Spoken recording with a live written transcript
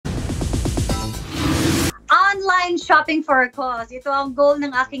Online shopping for a cause. Ito ang goal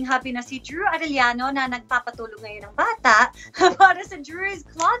ng aking hubby na si Drew Arellano na nagpapatulong ngayon ng bata para sa Drew's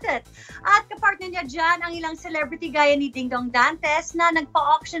Closet. At kapartner niya dyan ang ilang celebrity gaya ni Ding Dong Dantes na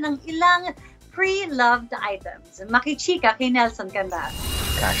nagpa-auction ng ilang pre-loved items. Makichika kay Nelson Canlas.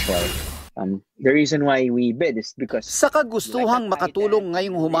 Casual. The reason why we bid is because sa kagustuhang makatulong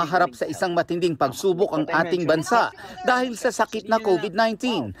ngayong humaharap sa isang matinding pagsubok ang ating bansa dahil sa sakit na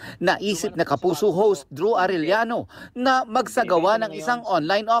COVID-19, naisip na Kapuso host Drew Arellano na magsagawa ng isang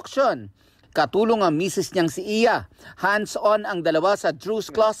online auction. Katulong ang misis niyang si Iya. Hands-on ang dalawa sa Drew's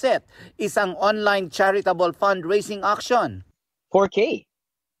Closet, isang online charitable fundraising auction. 4K.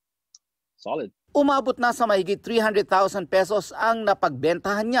 Solid. Umabot na sa mahigit 300,000 pesos ang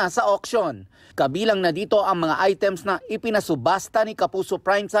napagbentahan niya sa auction. Kabilang na dito ang mga items na ipinasubasta ni Kapuso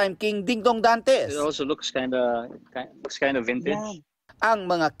Primetime King Ding Dong Dantes. It also looks kind of vintage. Yeah. Ang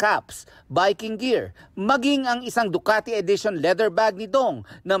mga caps, biking gear, maging ang isang Ducati edition leather bag ni Dong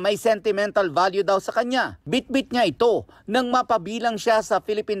na may sentimental value daw sa kanya. Bit-bit niya ito nang mapabilang siya sa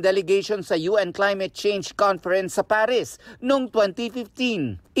Philippine delegation sa UN Climate Change Conference sa Paris noong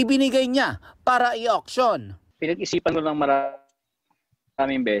 2015. Ibinigay niya para i-auction. Pinag-isipan ko lang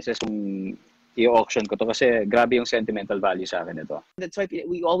maraming beses kung i-auction ko to kasi grabe yung sentimental value sa akin ito. That's why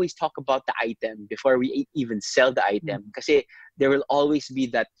we always talk about the item before we even sell the item kasi there will always be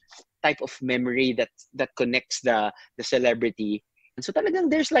that type of memory that connects the celebrity. And so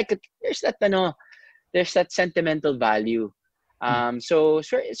talagang there's that sentimental value. So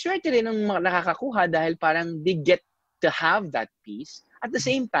swerte rin ang nakakakuha dahil parang they get to have that piece. At the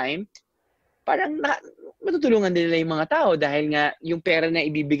same time, parang matutulungan din nila yung mga tao dahil nga yung pera na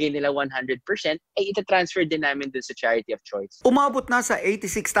ibibigay nila 100% ay itatransfer din namin dun sa charity of choice. Umabot na sa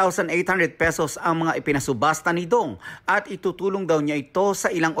 86,800 pesos ang mga ipinasubasta ni Dong at itutulong daw niya ito sa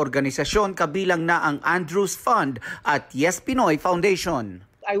ilang organisasyon kabilang na ang Andrews Fund at Yes Pinoy Foundation.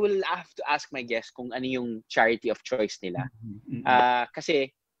 I will have to ask my guests kung ano yung charity of choice nila. Kasi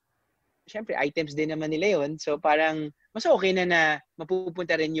syempre items din naman nila yun. So parang mas okay na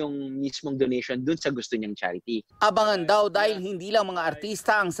mapupunta rin yung mismong donation dun sa gusto niyang charity. Abangan daw dahil hindi lang mga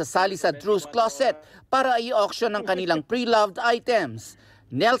artista ang sasali sa Drew's Closet para i-auction ang kanilang pre-loved items.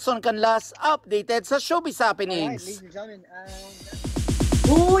 Nelson Canlas, updated sa Showbiz Happenings.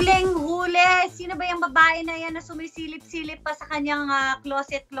 Huling-huli! Sino ba yung babae na yan na sumisilip-silip pa sa kanyang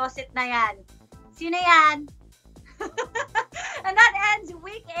closet na yan? Sino yan? And that ends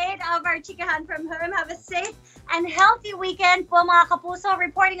week 8 of our Chikahan from Home. Have a safe and healthy weekend po mga kapuso.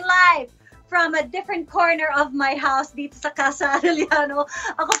 Reporting live from a different corner of my house dito sa Casa Arellano.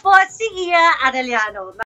 Ako po si Iya Arellano.